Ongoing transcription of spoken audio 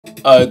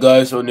Alright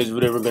guys, so in this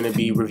video we're going to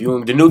be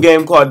reviewing the new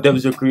game called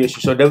Devas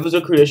Creation. So Devas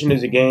Creation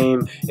is a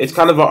game, it's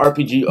kind of an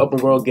RPG open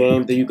world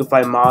game that you can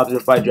fight mobs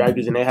and fight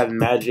dragons, and they have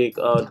magic,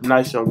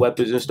 knives and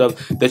weapons and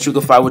stuff that you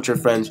can fight with your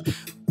friends.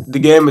 The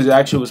game was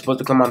supposed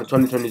to come out in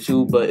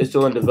 2022, but it's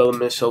still in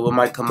development, so it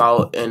might come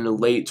out in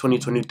late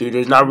 2023.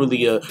 There's not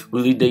really a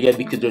release date yet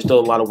because there's still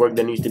a lot of work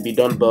that needs to be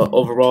done, but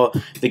overall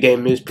the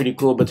game is pretty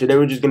cool. But today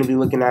we're just going to be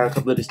looking at a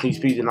couple of the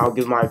sneak peeks, and I'll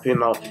give my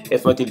opinion on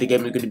if I think the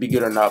game is going to be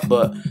good or not.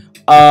 But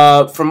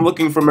from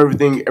looking from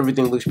everything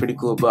looks pretty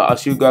cool. But I'll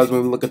see you guys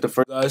when we look at the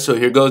first guys. So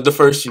here goes the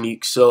first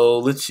sneak. So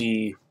let's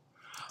see.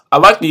 I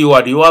like the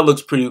UI. The UI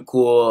looks pretty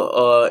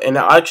cool. And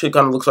it actually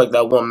kind of looks like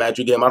that one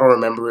Magic game. I don't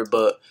remember it,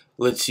 but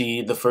let's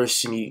see the first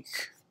sneak.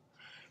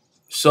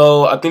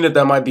 So I think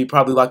that might be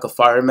probably like a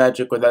fire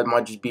magic, or that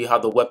might just be how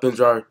the weapons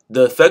are.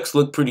 The effects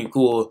look pretty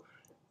cool.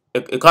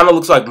 It kind of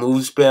looks like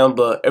move spam,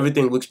 but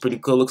everything looks pretty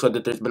cool. It looks like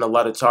that there's been a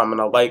lot of time, and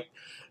I like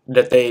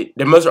that they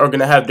are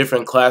gonna have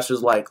different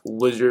classes like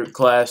wizard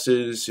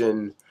classes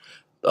and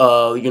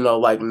you know,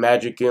 like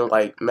magic and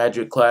like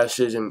magic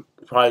classes, and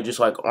probably just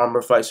like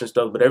armor fights and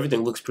stuff. But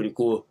everything looks pretty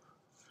cool.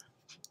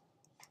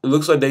 It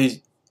looks like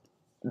he's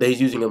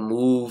using a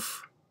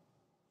move.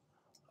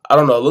 I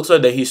don't know. It looks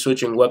like that he's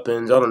switching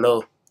weapons. I don't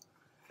know.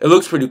 It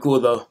looks pretty cool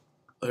though.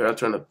 Here, I'll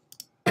turn up.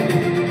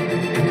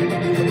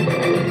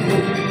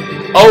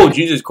 Oh,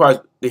 Jesus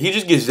Christ. Did he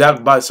just get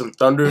zapped by some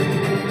thunder?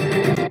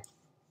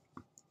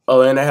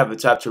 Oh, and I have a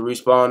tap to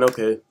respawn.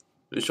 Okay.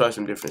 Let's try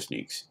some different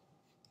sneaks.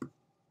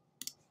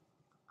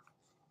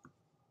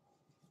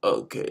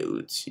 Okay,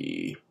 let's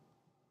see.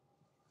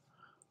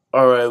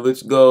 Alright,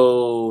 let's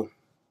go.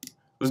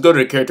 Let's go to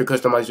the character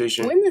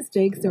customization. When the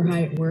stakes are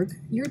high at work,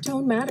 your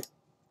tone matters.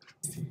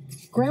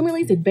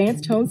 Grammarly's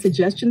advanced tone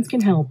suggestions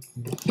can help.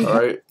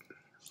 Alright.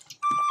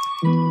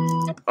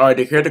 Alright,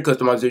 the character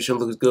customization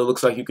looks good.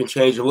 Looks like you can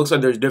change. It looks like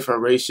there's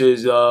different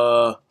races.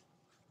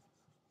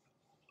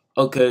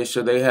 Okay,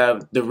 so they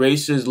have the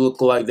races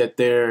look like that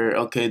they're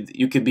okay.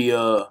 You could be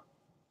a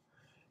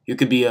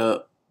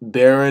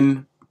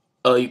baron,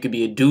 you could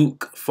be a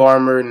duke,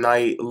 farmer,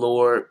 knight,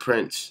 lord,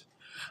 prince.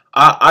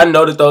 I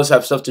know that those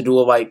have stuff to do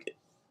with like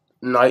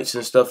knights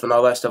and stuff and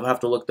all that stuff. I have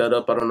to look that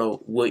up. I don't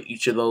know what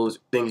each of those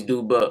things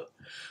do, but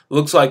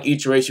looks like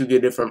each race you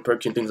get different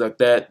perks and things like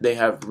that. They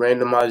have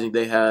randomizing.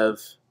 They have,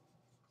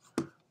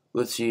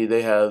 let's see,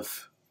 they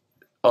have,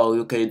 oh,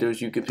 okay,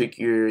 there's, you can pick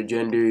your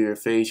gender, your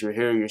face, your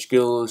hair, your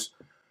skills.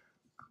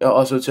 It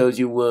also tells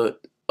you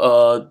what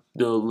the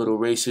little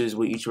races,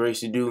 what each race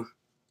to do.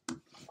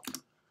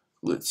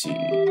 Let's see.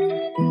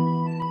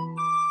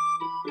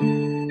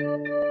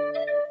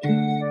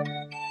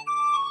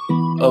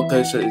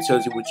 Okay, so it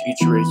tells you what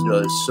each race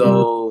does.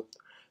 So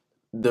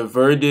the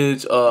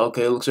verdicts,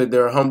 okay, it looks like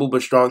they're humble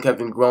but strong,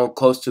 having grown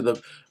close to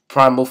the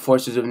primal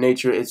forces of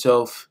nature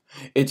itself.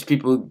 Its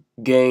people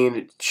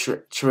gain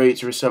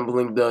traits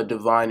resembling the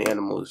divine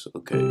animals.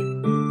 Okay.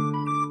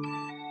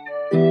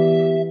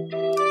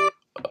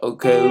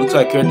 Okay, looks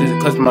like character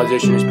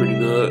customization is pretty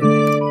good.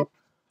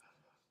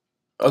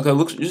 Okay,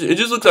 it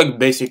just looks like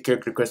basic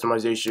character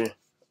customization.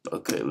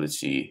 Okay, let's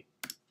see.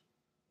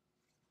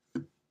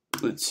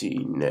 Let's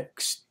see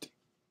next.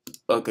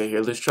 Okay, here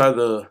let's try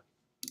the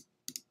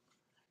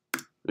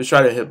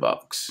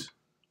hitbox.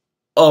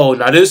 Oh,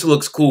 now this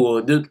looks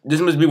cool. This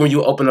must be when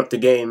you open up the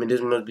game, and this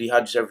must be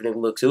how just everything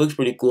looks. It looks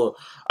pretty cool.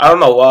 I don't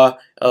know why.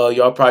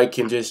 Y'all probably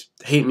can just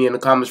hate me in the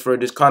comments for it.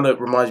 This kind of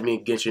reminds me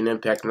of Genshin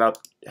Impact, and I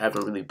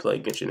haven't really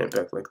played Genshin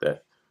Impact like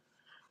that.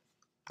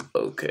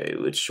 Okay,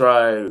 let's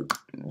try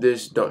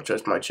this. Don't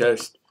trust my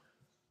chest.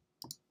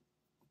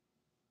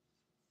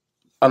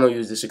 I don't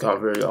use this account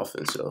very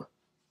often, so.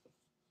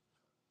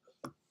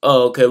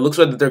 Oh, okay. Looks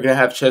like that they're gonna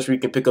have chests where you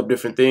can pick up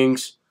different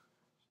things.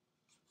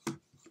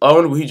 I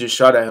wonder what he just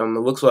shot at him. It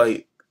looks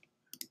like.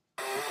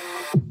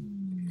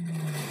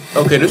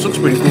 Okay, this looks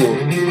pretty cool.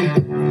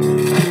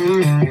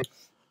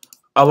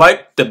 I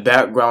like the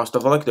background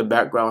stuff.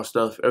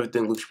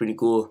 Everything looks pretty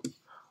cool.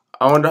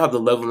 I wonder how the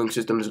leveling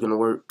system is gonna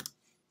work.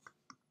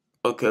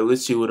 Okay,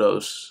 let's see what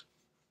else.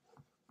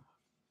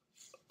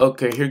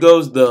 Okay, here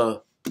goes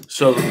the.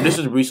 So this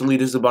is recently.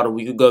 This is about a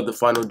week ago. The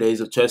final days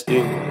of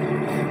testing.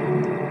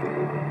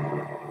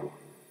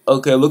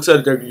 Okay, it looks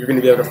like you're going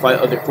to be able to fight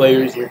other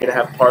players. You're going to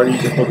have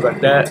parties and things like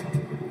that.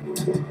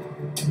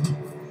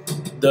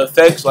 The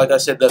effects, like I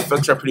said, the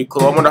effects are pretty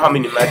cool. I wonder how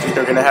many matches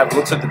they're going to have. It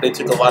looks like that they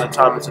took a lot of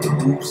time into the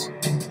moves.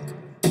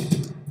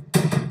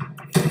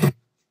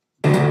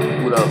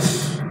 What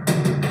else?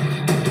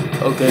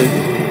 Okay.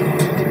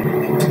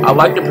 I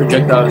like the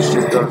projectile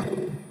system.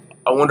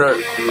 I wonder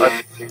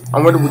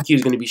what key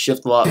is going to be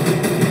shift locked.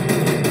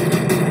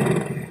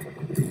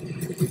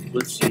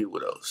 Let's see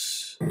what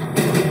else.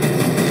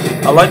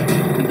 I like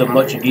the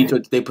much detail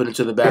that they put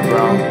into the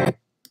background.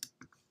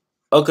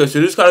 Okay, so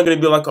this is kind of going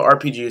to be like an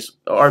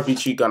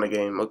RPG kind of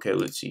game. Okay,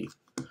 let's see.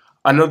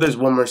 I know there's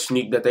one more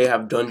sneak that they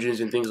have dungeons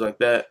and things like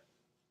that.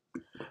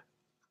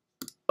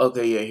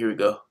 Okay, yeah, here we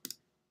go.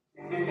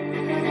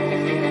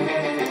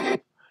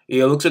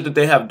 Yeah, it looks like that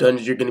they have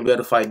dungeons. You're gonna be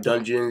able to fight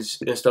dungeons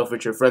and stuff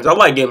with your friends. I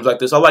like games like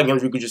this. I like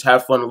games where you could just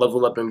have fun,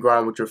 level up, and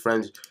grind with your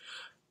friends.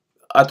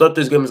 I thought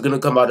this game was gonna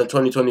come out in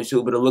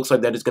 2022, but it looks like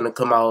that it's gonna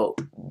come out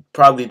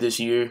probably this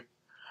year.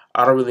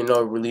 I don't really know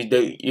a release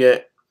date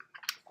yet.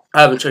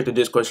 I haven't checked the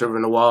Discord server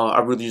in a while.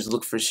 I really just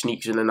look for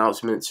sneaks and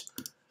announcements.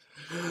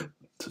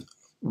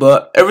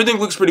 But everything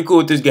looks pretty cool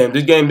with this game.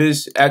 This game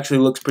actually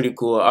looks pretty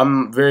cool.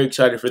 I'm very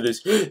excited for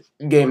this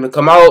game to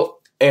come out,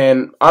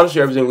 and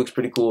honestly, everything looks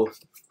pretty cool.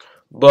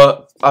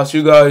 But I'll see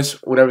you guys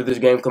whenever this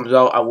game comes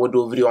out. I will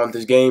do a video on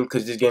this game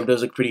because this game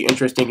does look pretty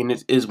interesting, and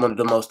it is one of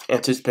the most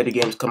anticipated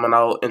games coming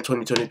out in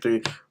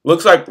 2023.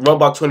 Looks like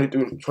Roblox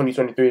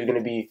 2023 is going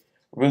to be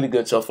really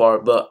good so far.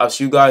 But I'll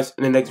see you guys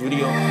in the next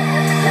video.